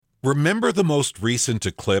Remember the most recent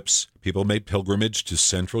eclipse? People made pilgrimage to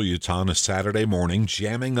central Utah on a Saturday morning,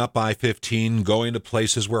 jamming up I-15, going to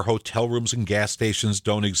places where hotel rooms and gas stations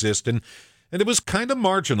don't exist, and it was kind of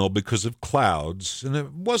marginal because of clouds, and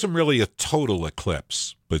it wasn't really a total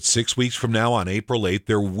eclipse. But 6 weeks from now, on April 8th,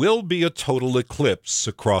 there will be a total eclipse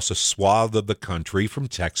across a swath of the country from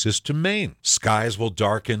Texas to Maine. Skies will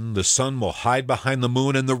darken, the sun will hide behind the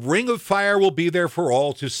moon, and the ring of fire will be there for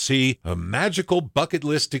all to see. A magical bucket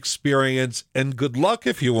list experience, and good luck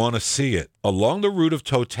if you want to see it. Along the route of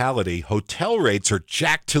totality, hotel rates are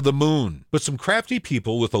jacked to the moon. But some crafty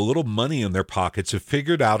people with a little money in their pockets have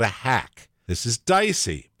figured out a hack. This is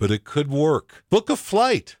dicey, but it could work. Book a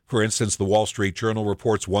flight. For instance, the Wall Street Journal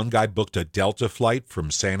reports one guy booked a Delta flight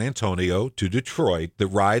from San Antonio to Detroit that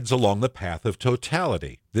rides along the path of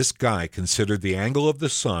totality. This guy considered the angle of the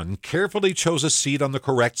sun, carefully chose a seat on the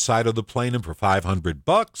correct side of the plane, and for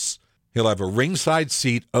 $500, he'll have a ringside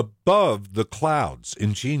seat above the clouds.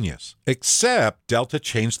 Ingenious. Except Delta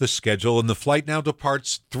changed the schedule and the flight now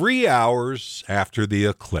departs 3 hours after the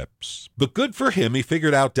eclipse. But good for him, he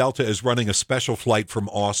figured out Delta is running a special flight from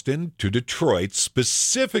Austin to Detroit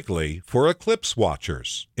specifically for eclipse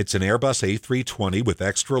watchers. It's an Airbus A320 with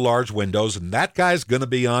extra large windows, and that guy's going to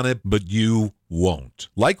be on it, but you won't.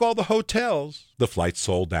 Like all the hotels, the flight's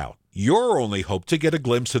sold out. Your only hope to get a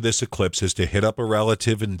glimpse of this eclipse is to hit up a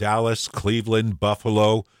relative in Dallas, Cleveland,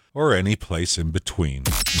 Buffalo, or any place in between.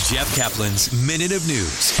 Jeff Kaplan's Minute of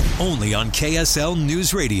News, only on KSL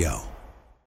News Radio.